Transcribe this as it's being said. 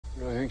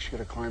You really think she could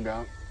have climbed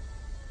out?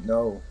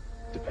 No.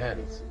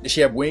 Depends. Does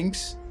she have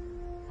wings?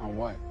 On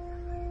what?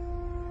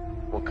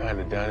 What kind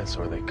of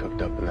dinosaur they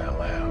cooked up in that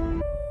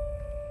lab?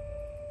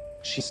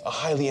 She's a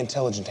highly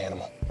intelligent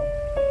animal.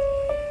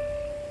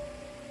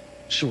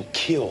 She will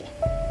kill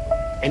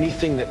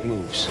anything that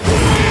moves. Go!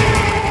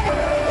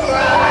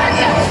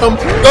 Nope!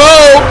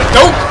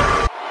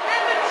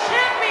 And the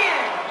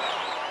champion,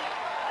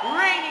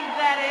 reigning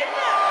that is.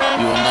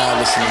 You are now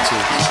listening to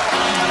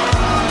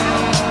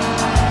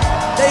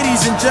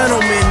Ladies and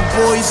gentlemen,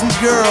 boys and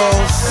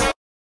girls.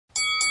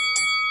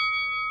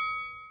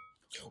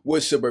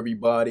 What's up,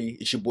 everybody?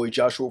 It's your boy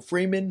Joshua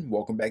Freeman.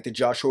 Welcome back to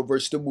Joshua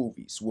vs. the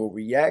Movies. We'll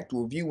react,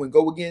 review, and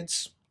go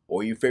against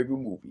all your favorite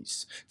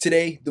movies.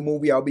 Today, the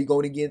movie I'll be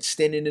going against,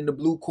 standing in the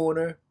blue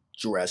corner,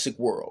 Jurassic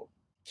World.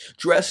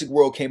 Jurassic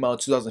World came out in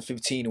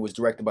 2015 and was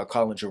directed by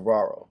Colin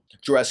Trevorrow.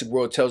 Jurassic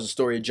World tells the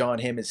story of John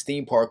Hammond's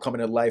theme park coming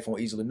to life on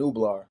Isla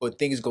Nublar, but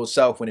things go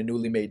south when a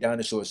newly made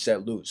dinosaur is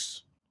set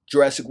loose.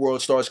 Jurassic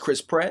World stars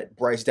Chris Pratt,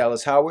 Bryce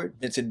Dallas Howard,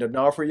 Vincent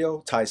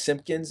D'Onofrio, Ty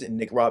Simpkins, and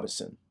Nick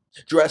Robinson.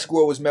 Jurassic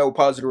World was met with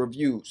positive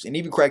reviews and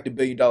even cracked $1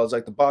 billion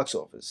at the box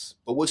office,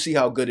 but we'll see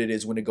how good it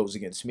is when it goes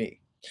against me.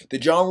 The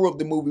genre of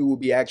the movie will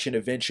be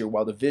action-adventure,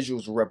 while the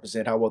visuals will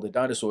represent how well the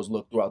dinosaurs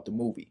look throughout the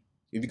movie.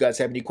 If you guys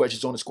have any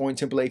questions on the scoring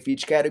template for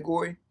each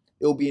category,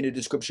 it'll be in the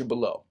description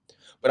below.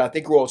 But I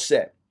think we're all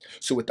set.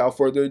 So without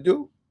further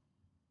ado,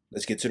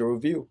 let's get to the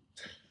review.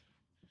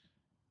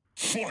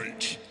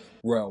 Fight!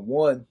 Round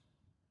 1.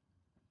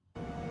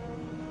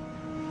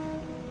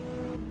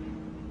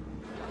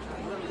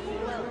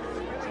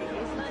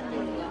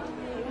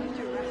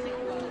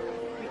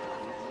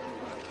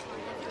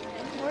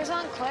 Where's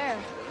Aunt Claire?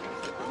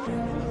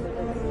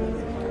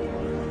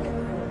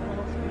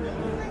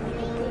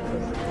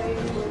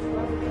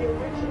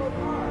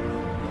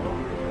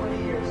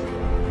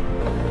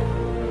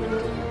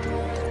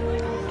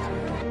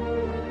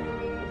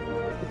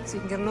 So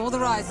you can get on all the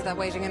rides without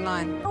waiting in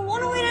line. I don't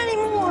want to wait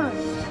anymore.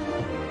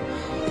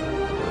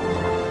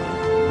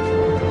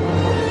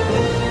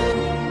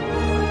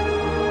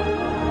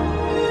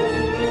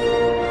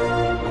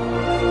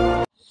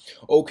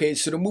 Okay,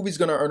 so the movie's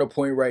gonna earn a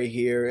point right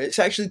here. It's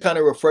actually kind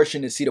of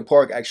refreshing to see the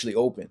park actually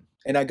open.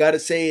 And I gotta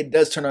say, it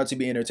does turn out to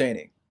be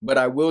entertaining. But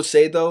I will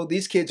say though,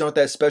 these kids aren't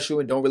that special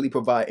and don't really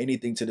provide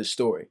anything to the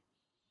story.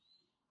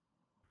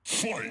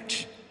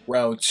 Fight!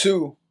 Round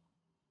 2.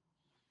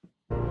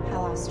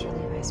 Hal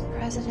Australia Vice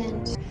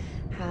President.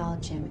 Hal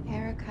Jim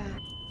Erica.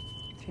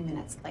 3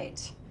 minutes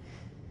late.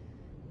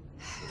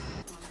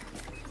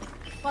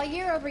 While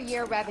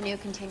year-over-year revenue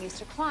continues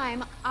to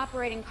climb,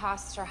 operating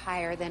costs are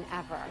higher than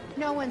ever.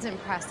 No one's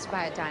impressed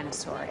by a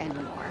dinosaur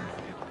anymore.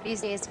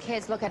 These days,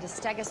 kids look at a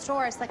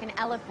stegosaurus like an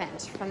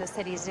elephant from the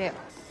city zoo.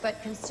 But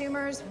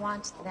consumers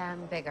want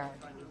them bigger,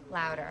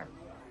 louder.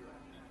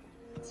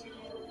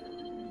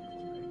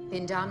 The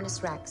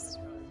Indominus Rex,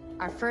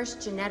 our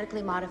first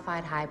genetically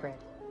modified hybrid.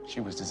 She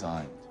was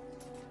designed.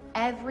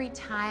 Every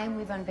time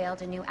we've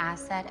unveiled a new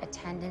asset,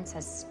 attendance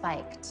has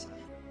spiked.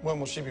 When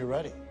will she be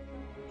ready?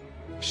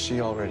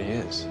 She already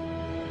is.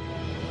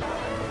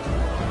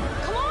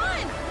 Come on!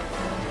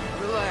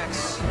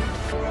 Relax.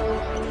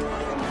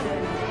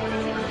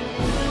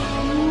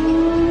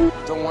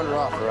 Don't wander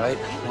off, all right?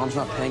 Mom's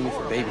not paying you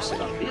for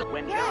babysitting.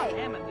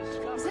 Hey,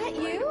 is that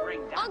you?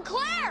 Aunt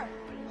Claire!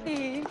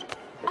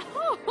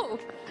 Oh,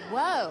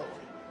 whoa.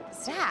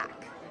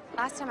 Zach,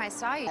 last time I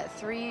saw you,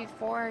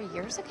 3-4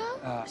 years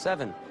ago?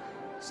 7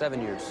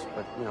 years,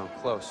 but, you know,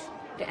 close.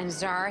 And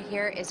Zara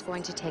here is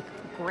going to take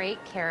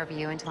great care of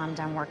you until I'm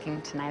done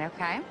working tonight,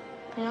 okay?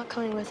 You're not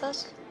coming with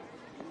us?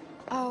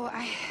 Oh,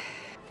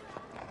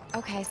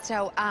 Okay,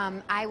 so,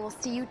 I will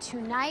see you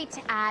tonight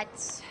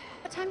at...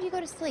 What time do you go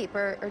to sleep?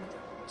 Or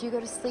do you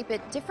go to sleep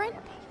at different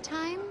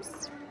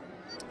times?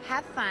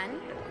 Have fun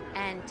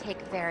and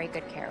take very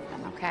good care of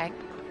them, okay?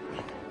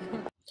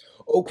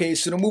 Okay,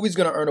 so the movie's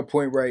gonna earn a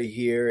point right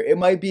here. It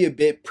might be a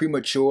bit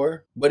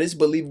premature, but it's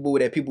believable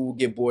that people will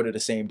get bored of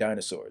the same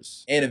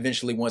dinosaurs and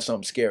eventually want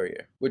something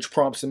scarier, which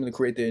prompts them to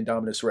create the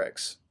Indominus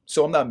Rex.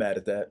 So I'm not mad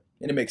at that,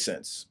 and it makes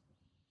sense.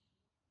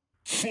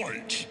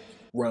 Fight!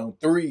 Round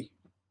 3.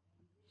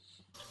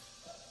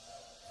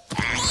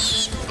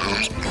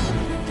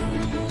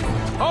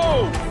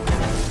 Oh!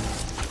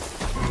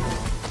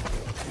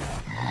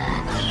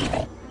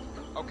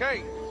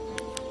 Okay.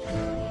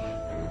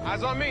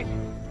 Eyes on me.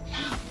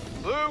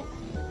 Blue,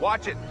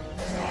 watch it.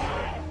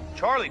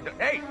 Charlie,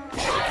 hey,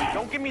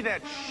 don't give me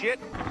that shit.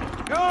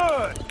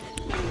 Good.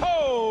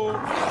 Oh,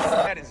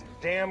 that is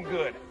damn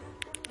good.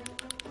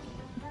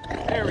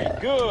 Very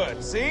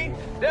good. See?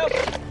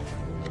 Delta.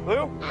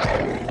 Blue.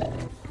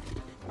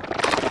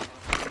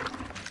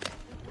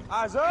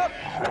 Eyes up.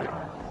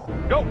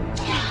 Go.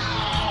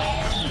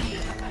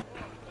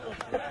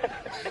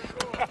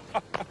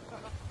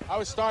 I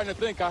was starting to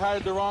think I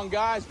hired the wrong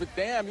guys, but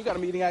damn, you got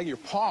them eating out of your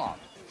palm.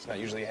 It's not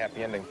usually a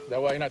happy ending. Is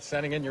that why you're not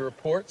sending in your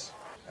reports?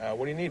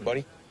 What do you need,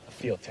 buddy? A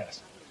field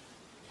test.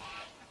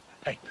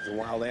 Hey, the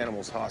wild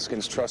animals,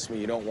 Hoskins. Trust me,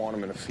 you don't want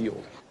them in a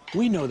field.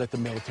 We know that the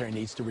military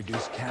needs to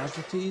reduce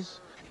casualties,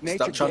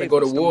 Stop trying to go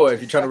to war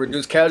if you're trying to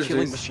reduce casualties.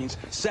 Killing machines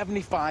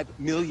 75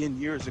 million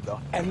years ago,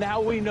 and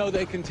now we know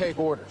they can take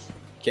orders.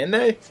 Can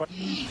they?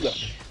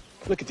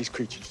 Look at these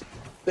creatures.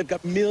 They've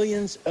got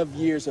millions of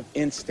years of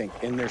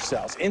instinct in their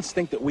cells,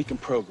 instinct that we can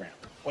program.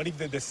 What if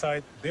they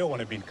decide they want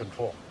to be in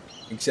control?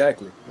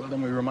 Exactly. Well,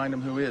 then we remind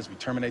them who is. We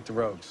terminate the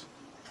rogues.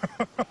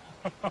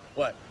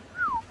 What?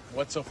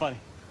 What's so funny?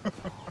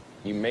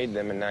 You made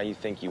them and now you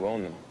think you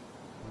own them.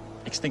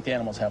 Extinct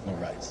animals have no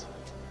rights.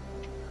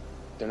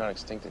 They're not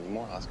extinct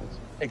anymore, Hoskins.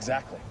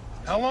 Exactly.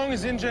 How long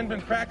has InGen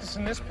been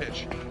practicing this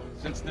pitch?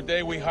 Since the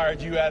day we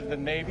hired you out of the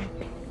Navy.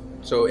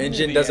 So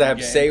InGen doesn't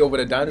have say over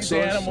the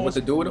dinosaurs? What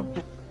to do with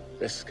them?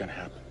 This is gonna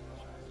happen.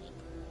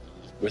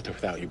 With or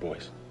without you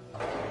boys.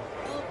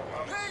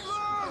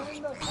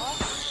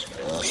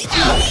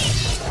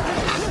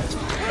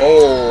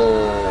 Oh.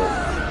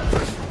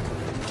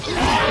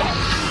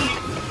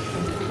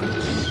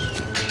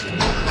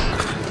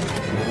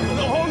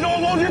 No, no,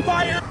 hold your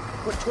fire!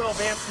 Put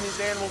 12 amps in these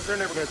animals, they're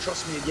never gonna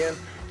trust me again.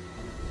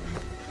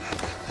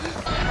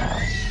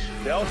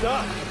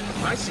 Delta,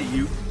 I see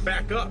you.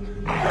 Back up.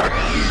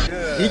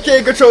 He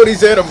can't control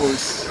these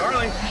animals.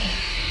 Darling,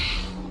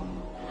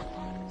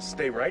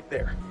 stay right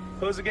there.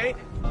 Close the gate.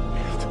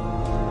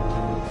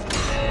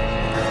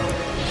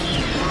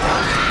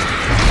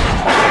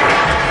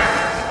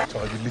 So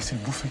are you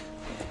listening, Goofy?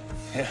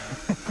 Yeah.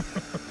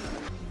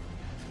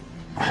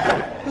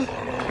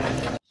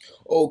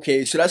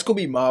 Okay, so that's gonna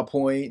be my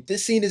point.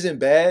 This scene isn't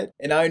bad,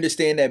 and I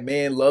understand that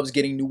man loves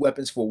getting new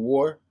weapons for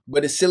war,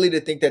 but it's silly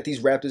to think that these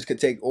raptors could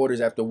take orders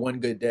after one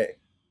good day.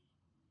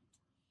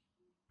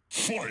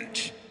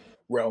 Fight!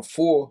 Round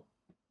 4.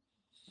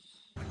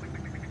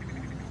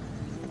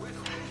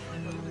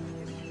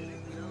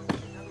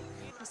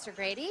 Mr.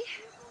 Grady,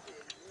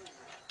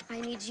 I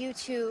need you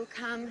to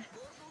come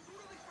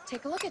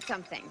take a look at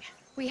something.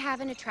 We have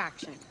an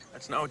attraction.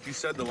 That's not what you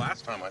said the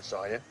last time I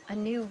saw you. A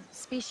new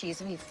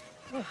species we've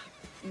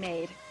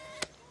made.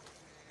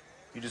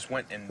 You just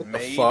went and the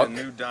made fuck? a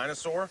new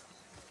dinosaur?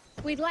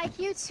 We'd like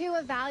you to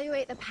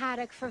evaluate the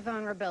paddock for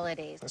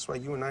vulnerabilities. That's why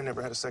you and I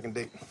never had a second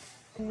date.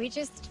 Can we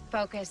just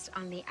focus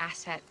on the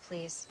asset,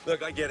 please?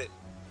 Look, I get it.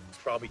 It's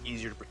probably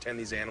easier to pretend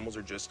these animals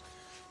are just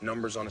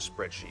numbers on a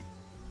spreadsheet.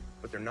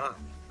 But they're not.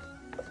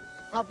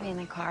 I'll be in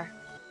the car.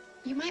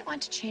 You might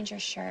want to change your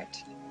shirt.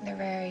 They're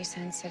very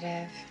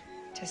sensitive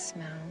to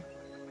smell.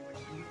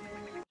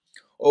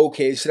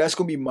 Okay, so that's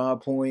gonna be my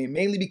point,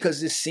 mainly because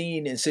this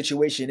scene and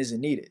situation isn't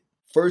needed.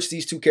 First,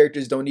 these two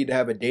characters don't need to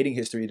have a dating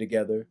history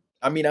together.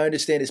 I mean, I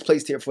understand it's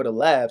placed here for the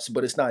laughs,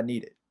 but it's not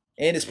needed.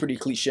 And it's pretty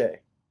cliche.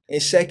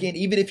 And second,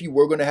 even if you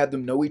were going to have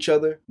them know each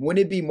other,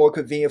 wouldn't it be more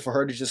convenient for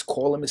her to just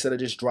call him instead of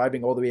just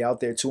driving all the way out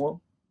there to him?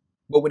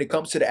 But when it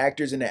comes to the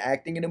actors and the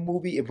acting in the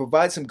movie, it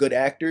provides some good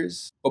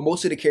actors, but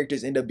most of the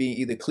characters end up being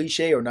either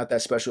cliche or not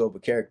that special of a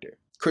character.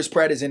 Chris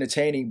Pratt is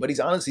entertaining, but he's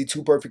honestly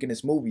too perfect in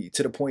this movie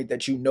to the point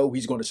that you know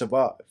he's going to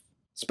survive.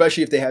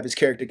 Especially if they have his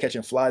character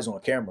catching flies on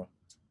camera.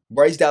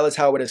 Bryce Dallas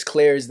Howard as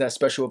Claire is that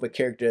special of a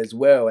character as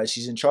well, as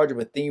she's in charge of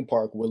a theme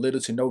park with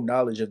little to no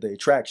knowledge of the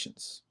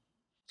attractions.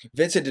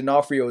 Vincent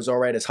D'Onofrio is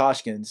alright as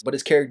Hoskins, but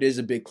his character is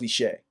a bit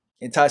cliche.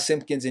 And Ty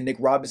Simpkins and Nick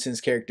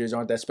Robinson's characters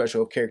aren't that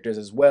special of characters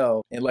as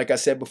well, and like I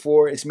said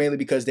before, it's mainly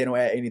because they don't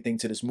add anything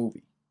to this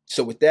movie.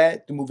 So with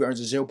that, the movie earns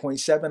a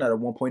 0.7 out of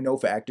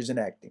 1.0 for actors and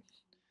acting.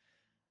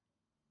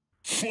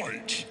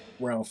 Fight!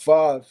 Round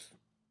 5.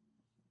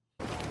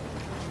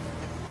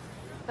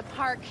 The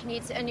park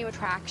needs a new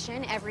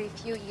attraction every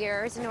few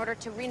years in order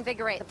to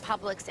reinvigorate the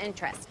public's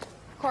interest.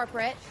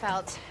 Corporate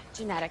felt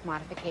genetic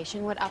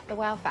modification would up the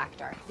wow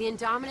factor. The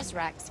Indominus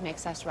Rex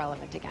makes us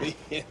relevant again.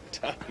 The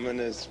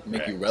Indominus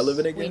Make you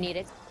relevant again? We need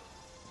it.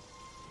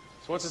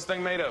 So what's this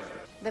thing made of?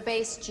 The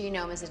base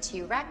genome is a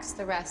T-Rex.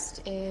 The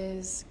rest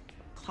is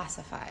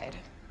classified.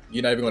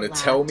 You're not even going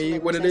to tell me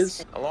what it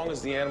is? How long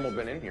has the animal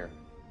been in here?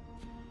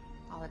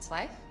 All its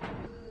life.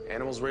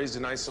 Animals raised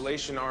in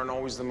isolation aren't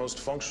always the most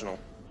functional.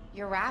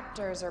 Your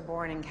raptors are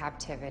born in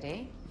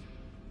captivity.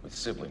 With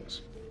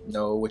siblings.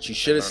 No, what you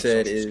should have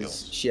said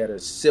is she had a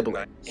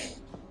sibling.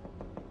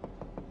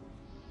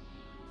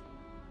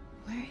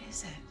 Where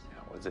is it?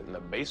 Was it in the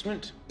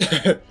basement?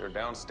 Or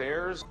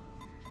downstairs?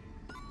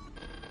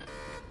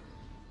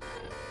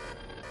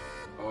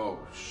 Oh,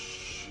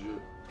 shit.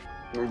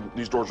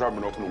 These doors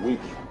haven't been open in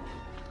weeks.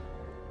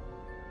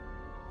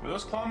 Were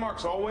those claw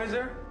marks always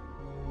there?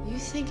 You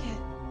think it?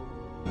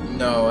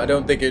 No, I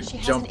don't think it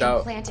jumped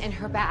out. She has an implant in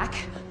her back.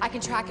 I can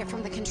track it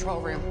from the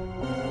control room.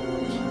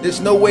 There's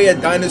no way a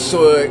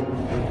dinosaur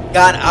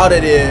got out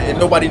of there and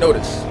nobody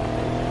noticed.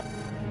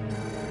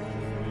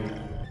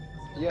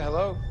 Yeah,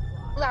 hello?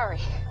 Lowry,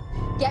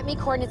 get me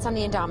coordinates on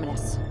the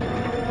Indominus.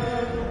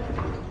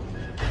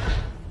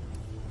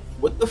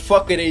 What the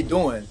fuck are they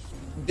doing?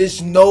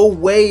 There's no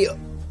way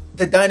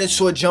the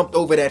dinosaur jumped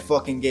over that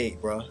fucking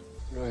gate, bro. You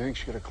really think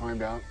she could have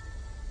climbed out?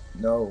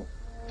 No.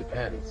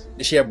 Depends.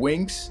 Does she have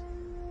wings?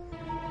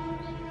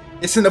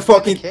 It's in the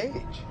fucking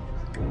cage.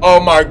 Oh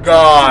my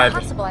god.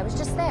 Impossible, I was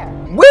just there.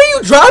 Where are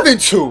you driving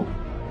to?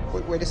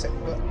 Wait a second.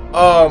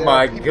 Oh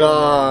my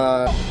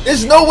god.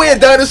 There's no way a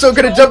dinosaur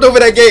could have jumped over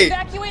that gate.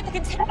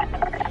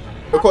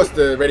 Of course,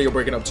 the radio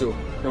breaking up too.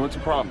 Hey, what's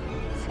the problem?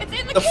 It's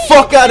in The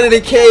fuck out of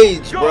the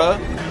cage, bruh.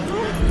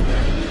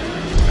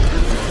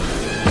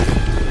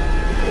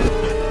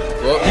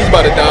 Well, he's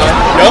about to die.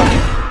 Yup.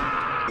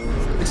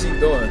 What's he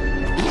doing?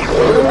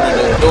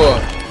 Door.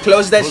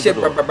 Close that shit,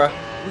 bruh.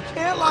 We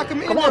can't lock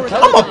him in. Come on,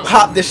 I'ma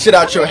pop this shit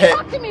out your head.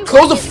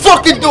 Close the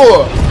fucking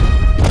door.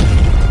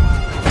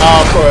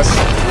 Oh, of course.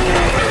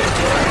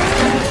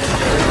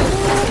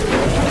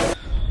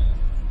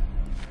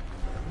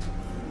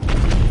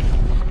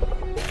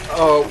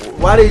 Oh,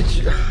 why did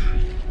you?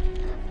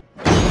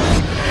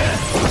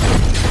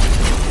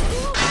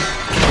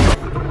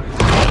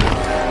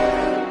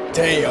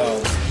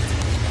 Damn.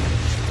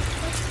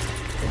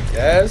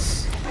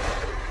 Yes.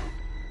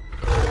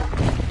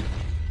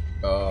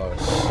 Oh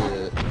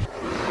shit.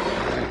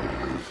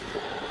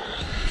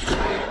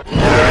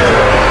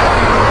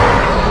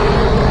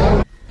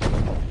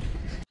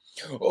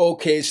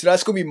 Okay, so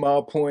that's gonna be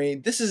my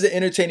point. This is an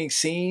entertaining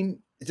scene.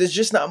 There's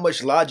just not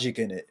much logic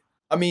in it.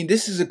 I mean,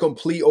 this is a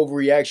complete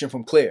overreaction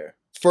from Claire.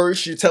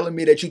 First, you're telling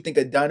me that you think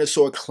a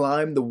dinosaur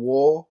climbed the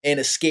wall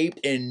and escaped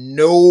and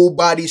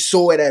nobody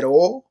saw it at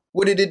all?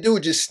 What did it do?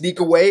 Just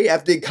sneak away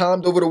after it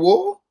climbed over the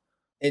wall?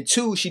 And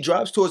two, she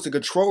drives towards the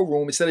control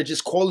room instead of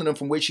just calling them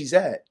from where she's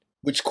at,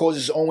 which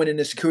causes Owen and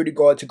the security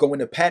guard to go in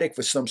the paddock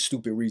for some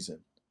stupid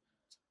reason.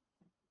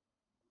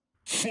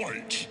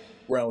 Fight.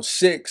 Round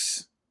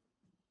 6.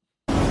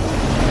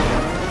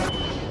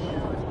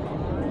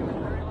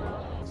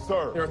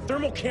 Sir, there are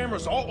thermal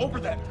cameras all over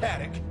that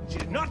paddock. She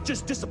did not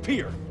just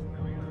disappear.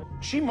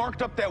 She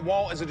marked up that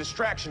wall as a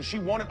distraction. She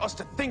wanted us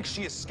to think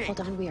she escaped.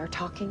 Hold on, we are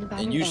talking about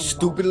And an you animal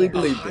stupidly here.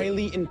 believed A it.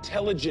 highly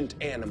intelligent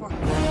animal.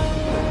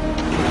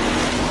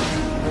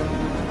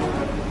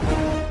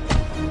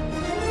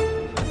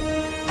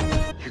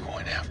 You're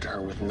going after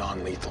her with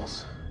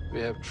non-lethals.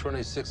 We have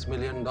 $26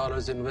 million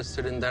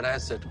invested in that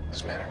asset.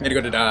 This man. They're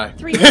gonna die.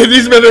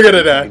 These men are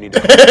gonna die. You need to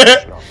turn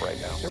this off right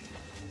now.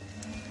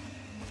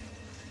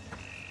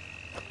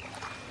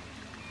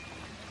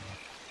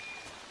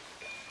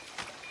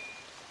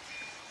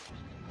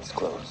 It's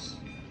close.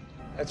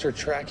 That's her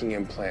tracking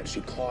implant.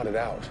 She clawed it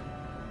out.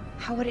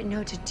 How would it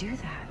know to do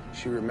that?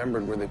 She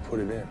remembered where they put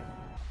it in.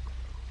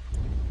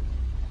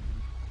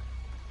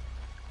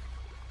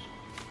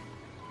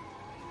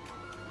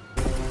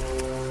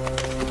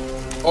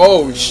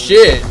 Oh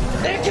shit.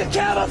 It can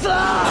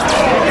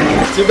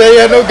camouflage! Too bad he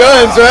had no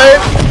guns, right?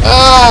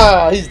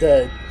 Ah, he's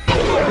dead.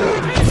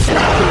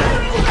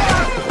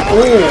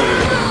 Ooh.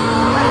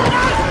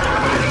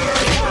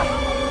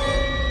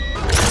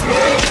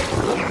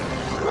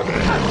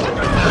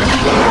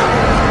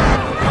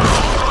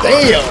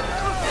 Damn.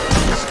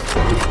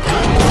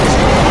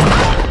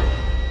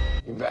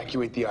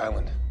 Evacuate the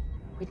island.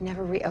 We'd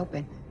never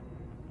reopen.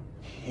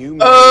 You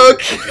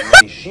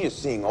Okay. She is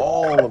seeing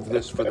all of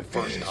this for the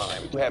first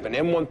time. You have an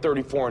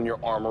M134 in your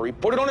armory.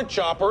 Put it on a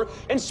chopper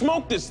and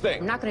smoke this I'm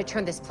thing. not going to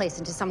turn this place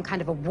into some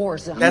kind of a war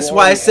zone. That's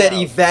why I said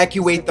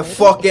evacuate the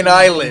fucking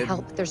island.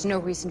 Help. There's no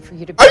reason for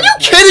you to. Are you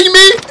kidding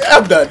me?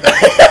 I'm done.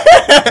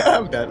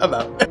 I'm done. I'm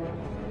out.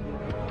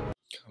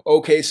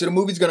 Okay, so the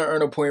movie's gonna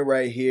earn a point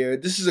right here.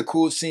 This is a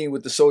cool scene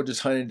with the soldiers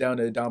hunting down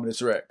the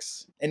Indominus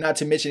Rex. And not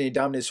to mention the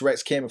Indominus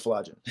Rex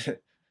camouflaging.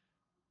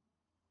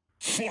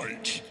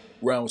 Fight.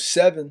 Round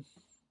 7.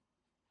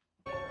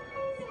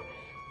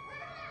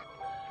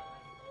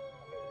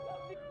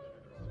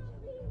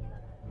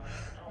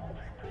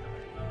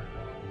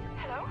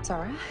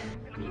 Sarah?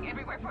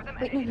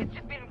 Wait, no.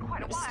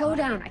 Slow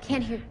down. I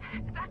can't hear.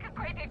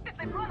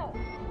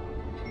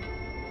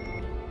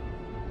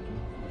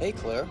 Hey,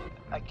 Claire.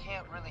 I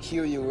can't really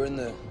hear you. We're in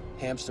the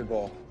hamster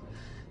ball.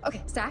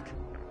 Okay, Zach.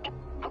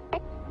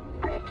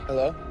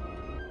 Hello?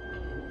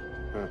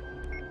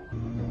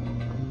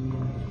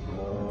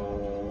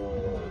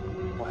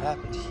 What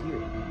happened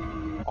here?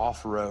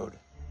 Off-road.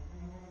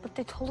 But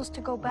they told us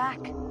to go back.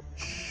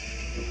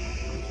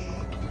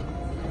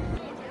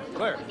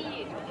 Claire.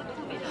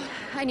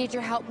 I need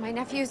your help. My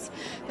nephews,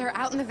 they're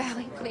out in the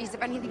valley. Please,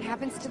 if anything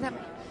happens to them.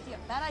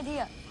 Bad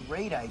idea.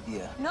 Great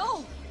idea.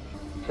 No.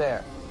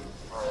 There.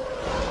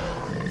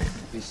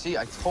 You see,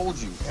 I told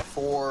you.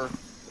 4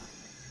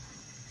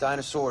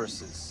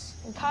 dinosauruses.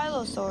 And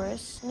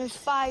Kylosaurus, and there's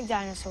 5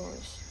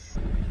 dinosaurs.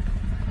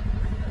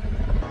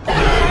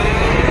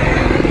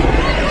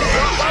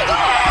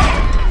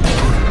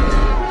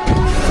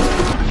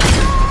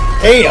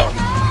 Damn.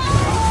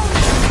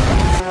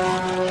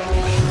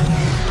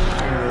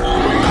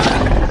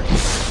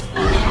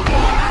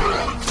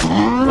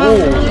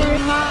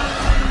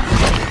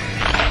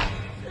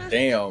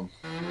 Damn.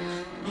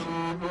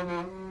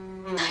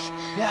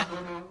 Yeah.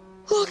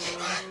 Look.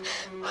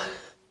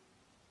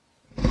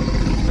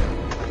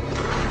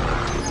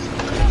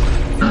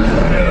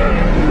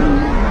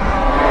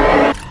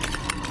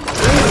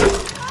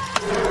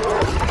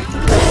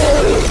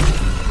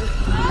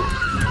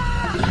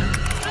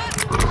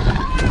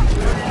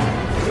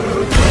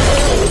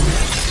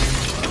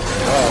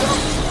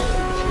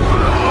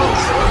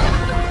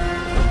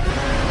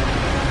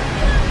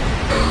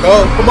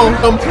 Oh, come on,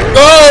 come. Go!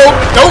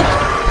 Nope!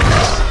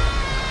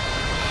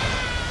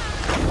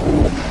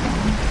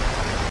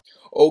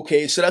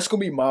 Okay, so that's gonna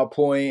be my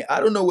point. I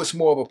don't know what's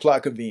more of a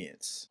plot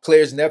convenience.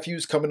 Claire's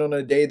nephews coming on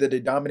a day that the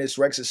Indominus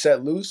Rex is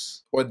set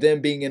loose, or them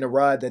being in a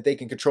ride that they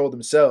can control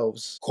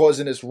themselves,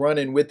 causing this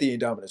run-in with the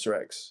Indominus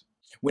Rex.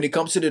 When it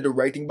comes to the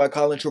directing by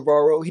Colin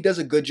Trevorrow, he does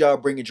a good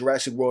job bringing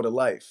Jurassic World to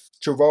life.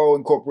 Trevorrow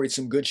incorporates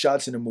some good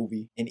shots in the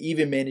movie, and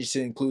even managed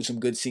to include some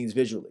good scenes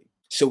visually.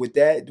 So with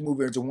that, the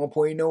movie earns a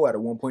 1.0 out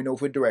of 1.0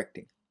 for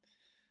directing.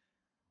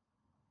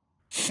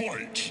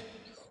 Fight!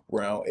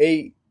 Round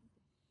 8.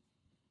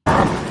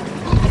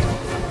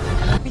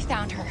 We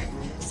found her,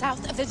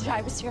 south of the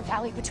Gyrosphere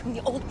Valley between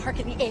the old park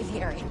and the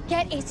aviary.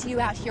 Get ACU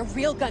out here,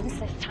 real guns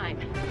this time.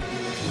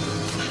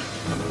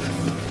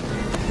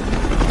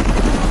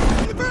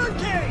 The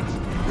birdcage!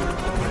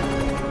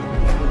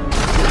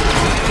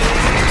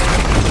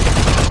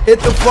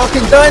 Hit the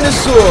fucking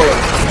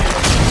dinosaur!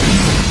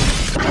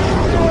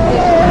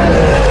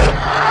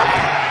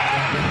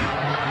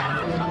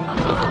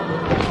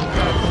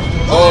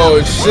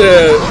 Oh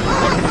shit!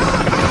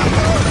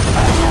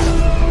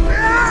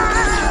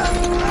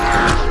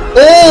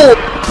 Oh!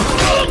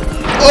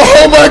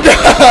 Oh my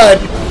god!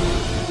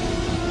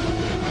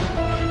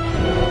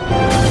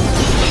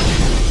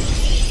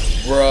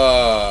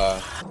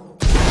 Bruh.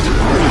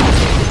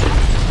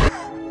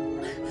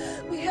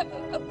 We have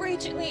a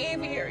breach in the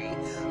aviary.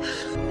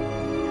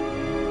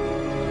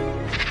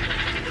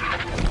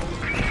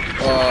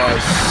 Oh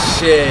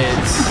shit.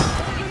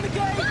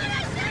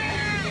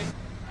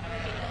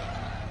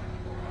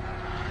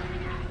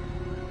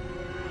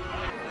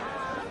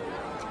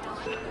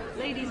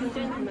 Ladies and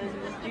gentlemen,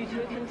 due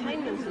to a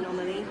containment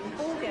anomaly,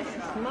 all guests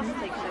must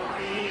take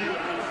shelter immediately.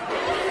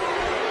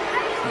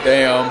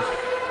 Damn.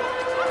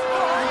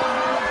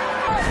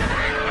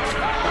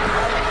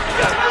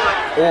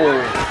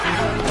 Oh.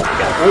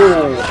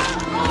 Oh.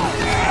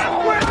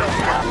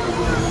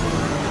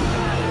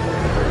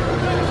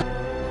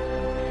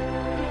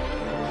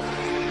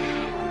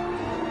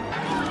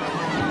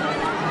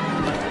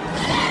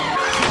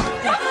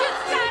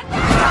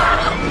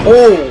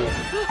 Oh.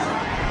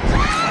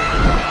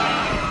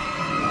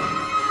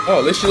 Oh,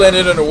 at least she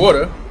landed in the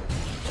water.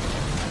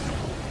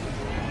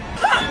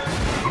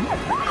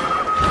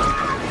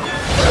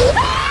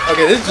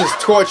 Okay, this is just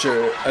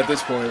torture at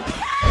this point.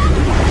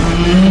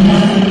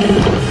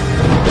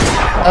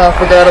 I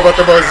forgot about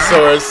the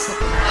Mosasaurus.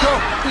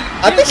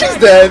 I think she's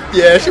dead.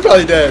 Yeah, she's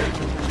probably dead.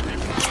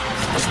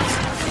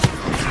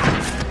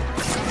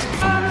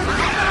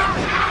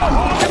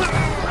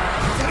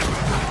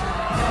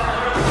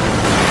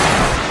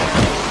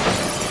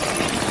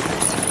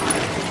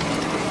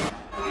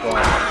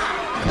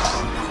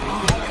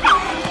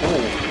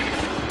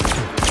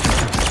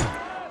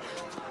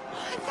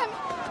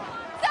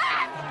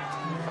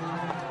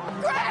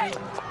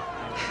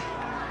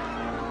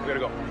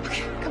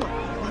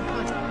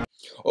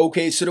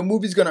 Okay, so the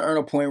movie's gonna earn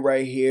a point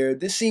right here.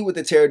 This scene with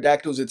the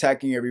pterodactyls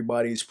attacking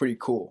everybody is pretty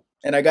cool.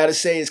 And I gotta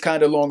say, it's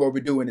kind of long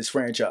overdue in this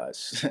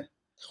franchise.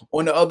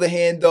 On the other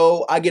hand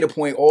though, I get a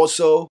point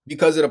also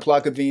because of the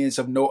plot convenience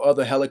of no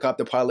other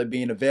helicopter pilot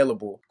being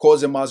available,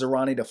 causing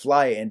Maserati to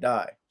fly it and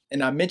die.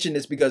 And I mention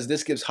this because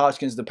this gives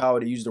Hoskins the power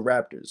to use the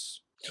Raptors.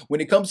 When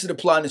it comes to the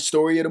plot and the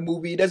story of the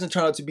movie, it doesn't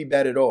turn out to be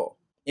bad at all.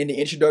 And the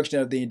introduction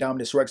of the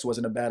Indominus Rex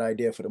wasn't a bad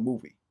idea for the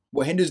movie.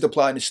 What hinders the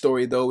plot and the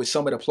story though is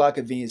some of the plot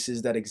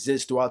conveniences that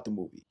exist throughout the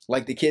movie.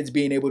 Like the kids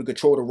being able to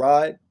control the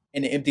ride,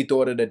 and the empty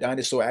thought of the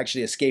dinosaur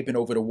actually escaping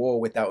over the wall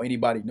without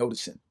anybody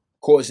noticing,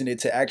 causing it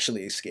to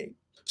actually escape.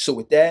 So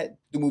with that,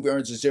 the movie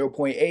earns a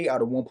 0.8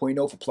 out of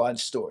 1.0 for plot and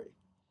story.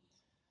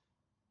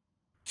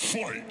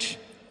 Fight!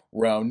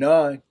 Round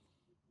 9.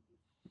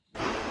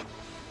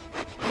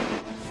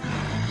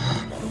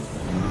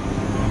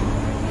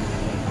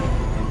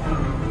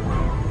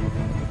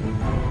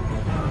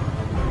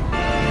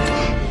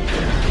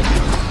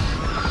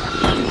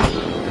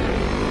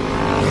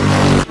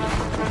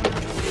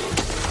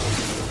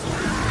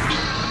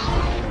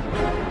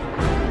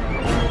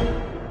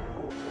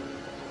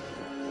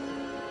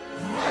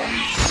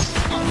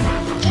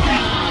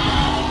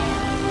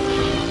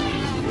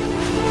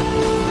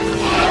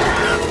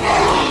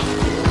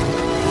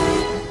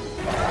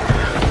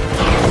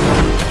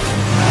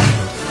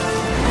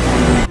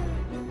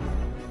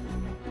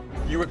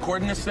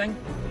 Recording this thing?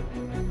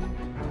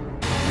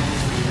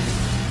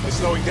 It's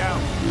slowing down.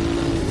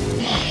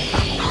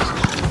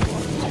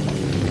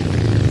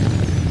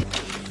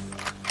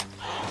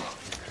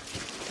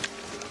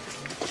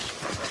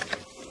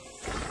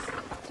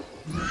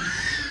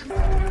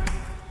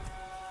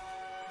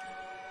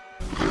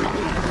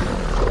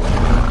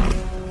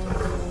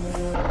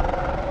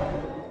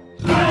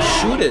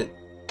 Shoot it.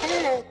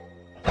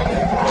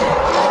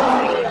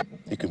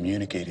 They're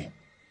communicating.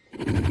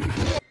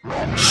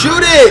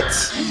 Shoot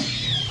it!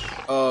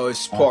 Oh,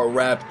 it's part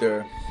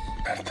Raptor.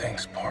 That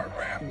thing's part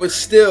Raptor. But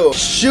still,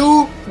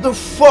 shoot the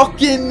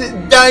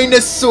fucking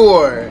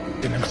dinosaur!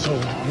 Been him so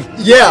long.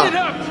 Yeah!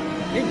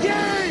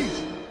 Engage!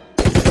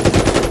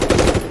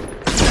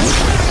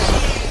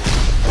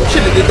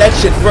 Should've did that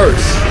shit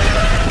first.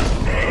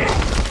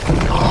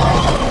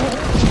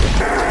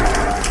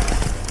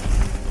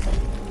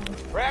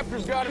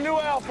 Raptor's got a new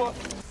alpha.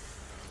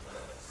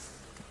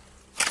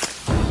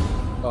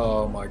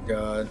 Oh my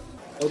god.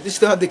 Oh, they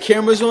still have the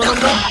cameras on them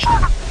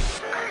now?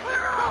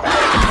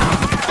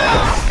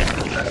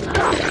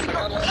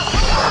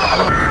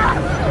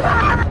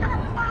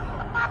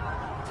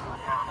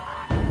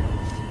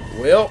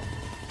 Well.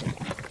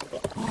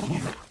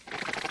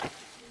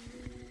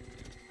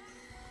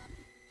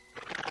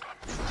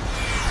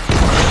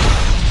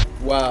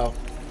 Wow.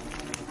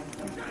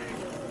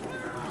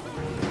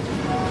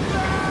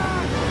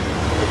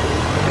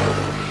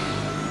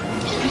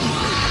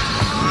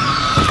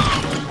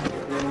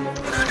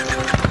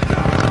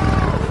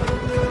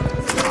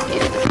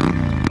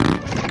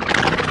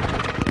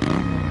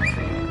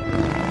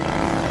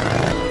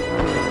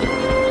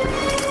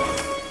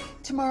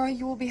 Tomorrow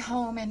you will be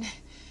home and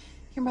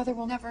your mother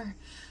will never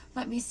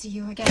let me see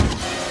you again.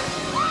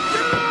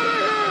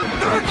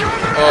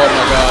 Oh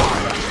my god.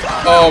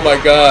 Oh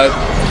my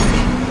god.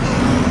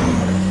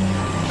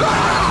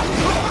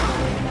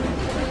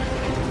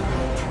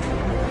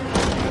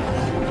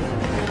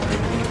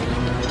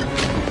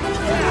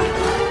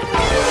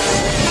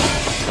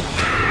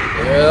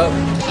 Yep.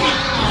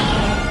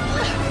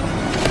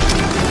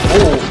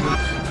 Oh.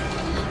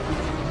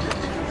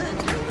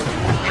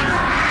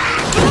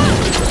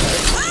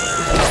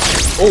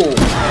 Oh.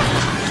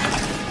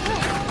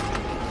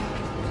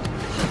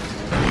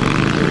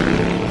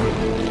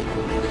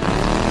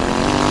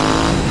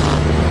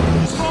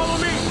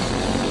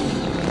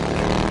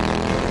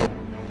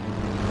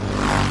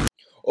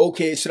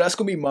 Okay, so that's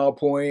gonna be my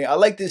point. I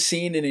like this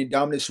scene in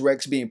Indominus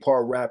Rex being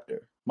part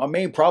Raptor. My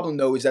main problem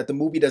though is that the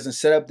movie doesn't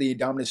set up the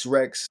Indominus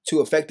Rex to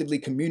effectively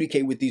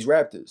communicate with these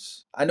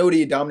raptors. I know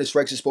the Indominus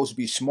Rex is supposed to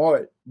be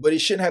smart, but it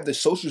shouldn't have the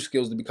social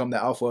skills to become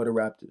the alpha of the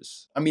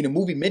raptors. I mean, the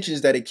movie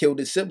mentions that it killed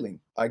its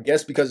sibling, I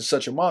guess because it's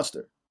such a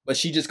monster. But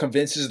she just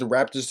convinces the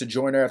raptors to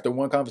join her after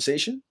one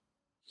conversation?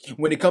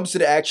 When it comes to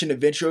the action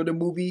adventure of the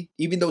movie,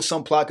 even though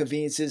some plot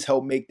conveniences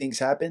help make things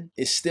happen,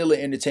 it's still an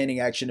entertaining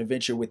action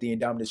adventure with the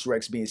Indominus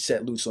Rex being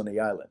set loose on the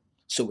island.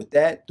 So with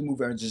that, the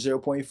movie earns a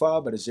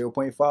 0.5 but a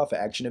 0.5 for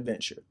action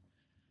adventure.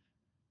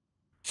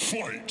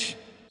 Fight!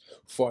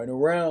 Final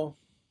round,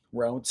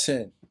 round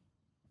 10.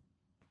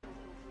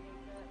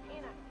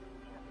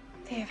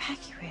 They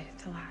evacuated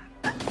the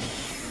lab.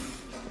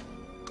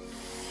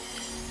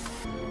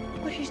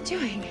 What are you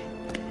doing?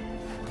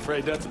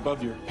 Afraid that's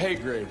above your pay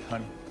grade,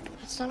 honey.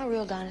 It's not a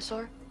real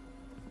dinosaur.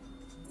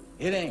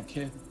 It ain't,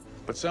 kid.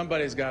 But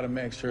somebody's got to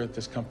make sure that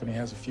this company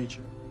has a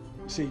future.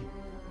 See,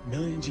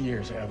 millions of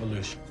years of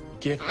evolution.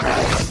 Get...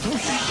 Oh,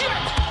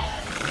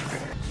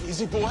 shit!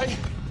 Easy, boy.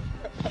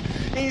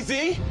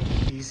 Easy.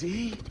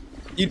 Easy.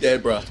 You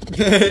dead, bro.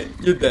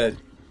 You're dead.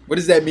 What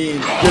does that mean?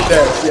 You're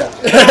dead. Yeah.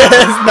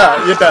 It's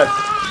not. You're dead.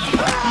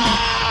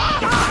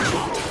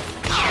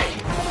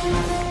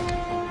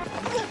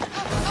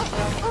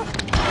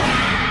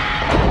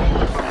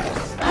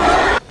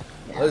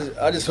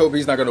 I just hope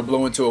he's not gonna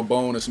blow into a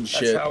bone or some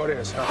shit. That's how it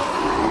is,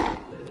 huh?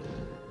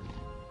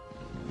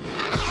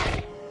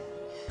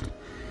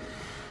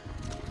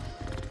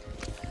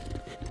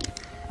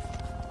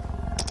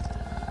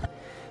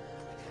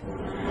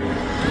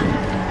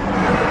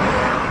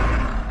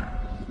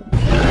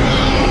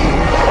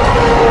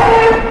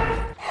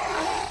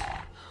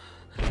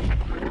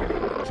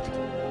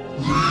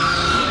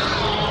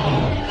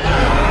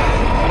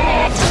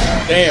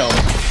 Damn.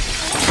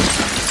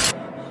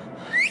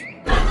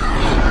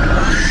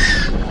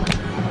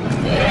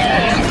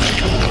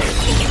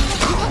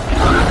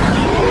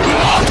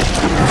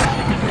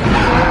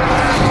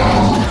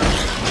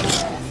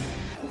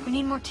 We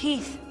need more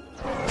teeth.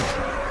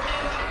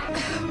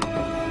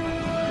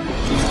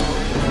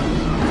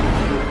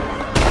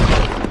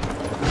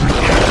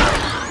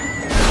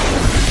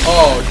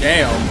 Oh,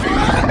 damn.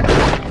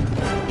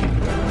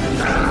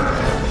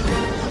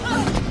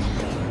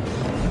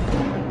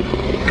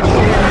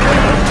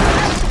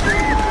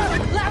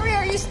 Larry,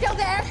 are you still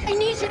there? I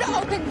need you to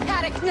open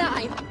paddock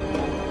 9.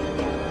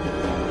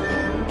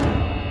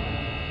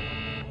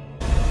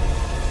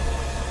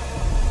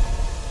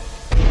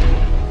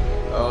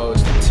 Oh,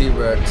 it's the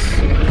T-Rex.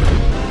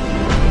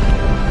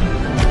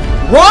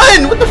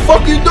 Run! What the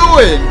fuck are you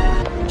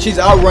doing? She's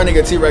outrunning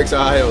a T-Rex at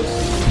high heels.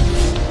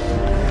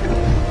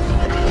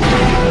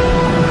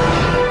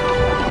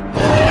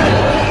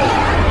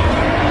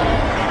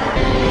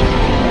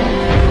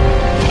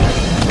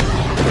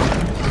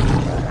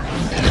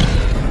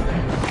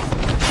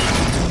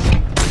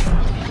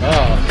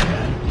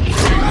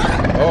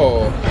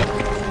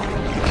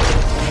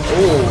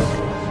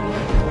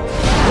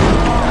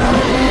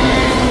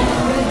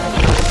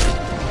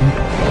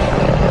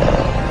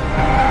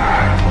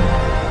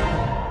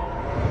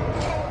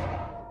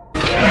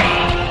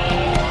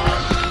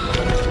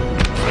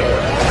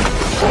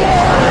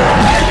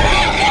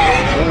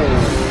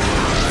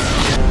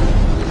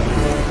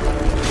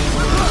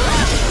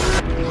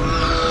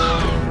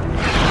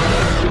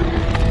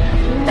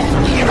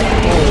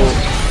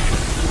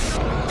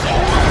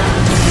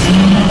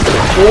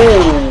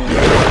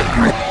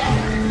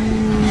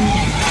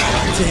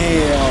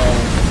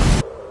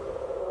 Damn.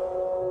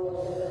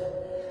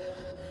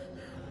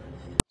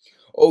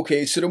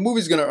 Okay, so the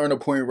movie's gonna earn a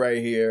point right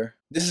here.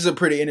 This is a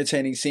pretty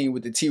entertaining scene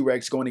with the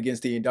T-Rex going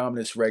against the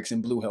Indominus Rex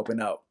and Blue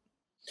helping out.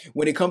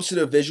 When it comes to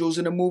the visuals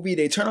in the movie,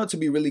 they turn out to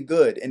be really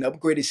good, and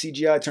upgraded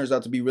CGI turns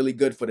out to be really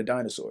good for the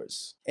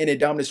dinosaurs. And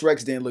Indominus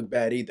Rex didn't look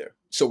bad either.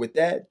 So with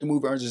that, the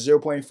movie earns a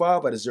 0.5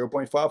 out of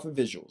 0.5 for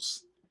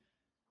visuals.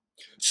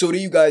 So there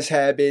you guys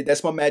have it.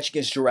 That's my match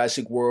against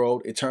Jurassic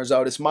World. It turns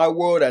out it's my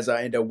world as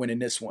I end up winning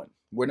this one.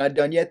 We're not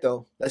done yet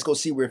though. Let's go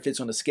see where it fits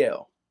on the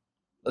scale.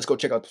 Let's go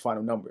check out the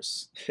final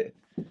numbers.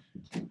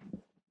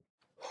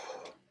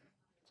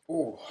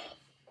 Ooh.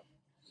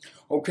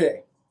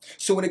 Okay.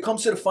 So when it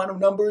comes to the final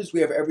numbers,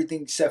 we have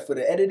everything except for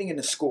the editing and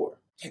the score.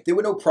 There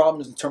were no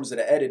problems in terms of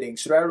the editing,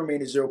 so that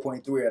remained a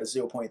 0.3 out of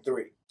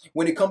 0.3.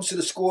 When it comes to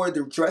the score,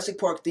 the Jurassic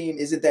Park theme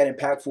isn't that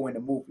impactful in the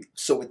movie.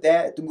 So with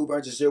that, the movie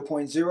earns a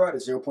 0.0 out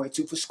of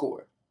 0.2 for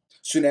score.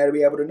 So now that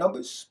we have the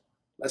numbers,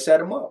 let's add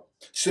them up.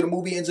 So the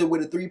movie ends up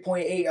with a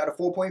 3.8 out of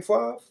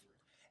 4.5,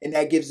 and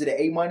that gives it an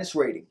A-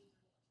 rating.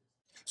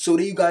 So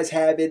there you guys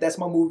have it. That's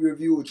my movie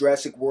review of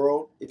Jurassic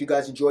World. If you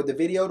guys enjoyed the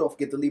video, don't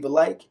forget to leave a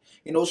like.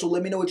 And also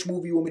let me know which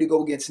movie you want me to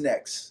go against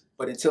next.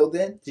 But until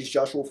then, this is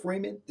Joshua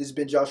Freeman. This has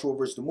been Joshua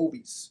vs. the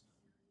Movies.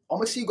 I'm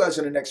going to see you guys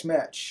in the next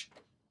match.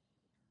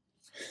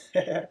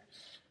 The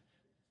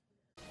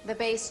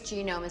base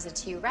genome is a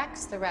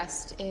T-Rex. The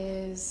rest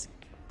is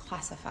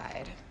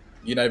classified.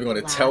 You're not even going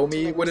to tell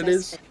me what it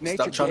is?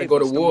 Stop trying to go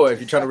to war if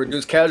you're trying to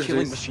reduce casualties.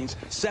 Killing machines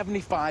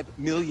 75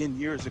 million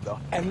years ago.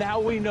 And now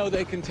we know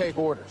they can take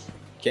orders.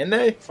 Can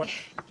they?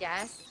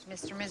 Yes,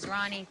 Mr.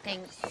 Mizrani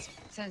thinks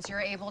since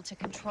you're able to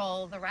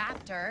control the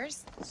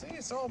Raptors. See,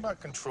 it's all about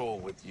control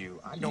with you.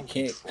 I don't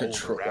can't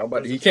control the control.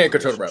 Raptors. He can't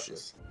control the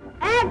Raptors.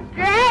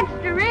 Extra,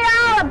 extra, read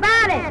all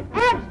about it.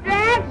 Extra,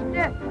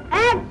 extra,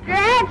 extra,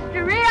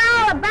 extra, read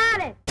all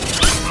about it.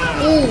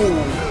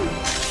 Ooh.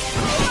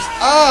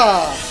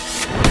 Ah.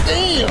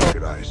 Damn. What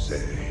did I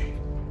say?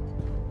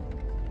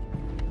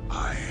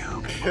 I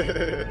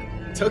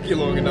am. Took you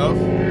long enough.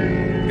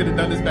 Could have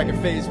done this back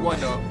in phase 1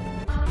 though.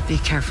 Be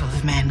careful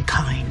of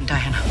mankind,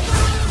 Diana.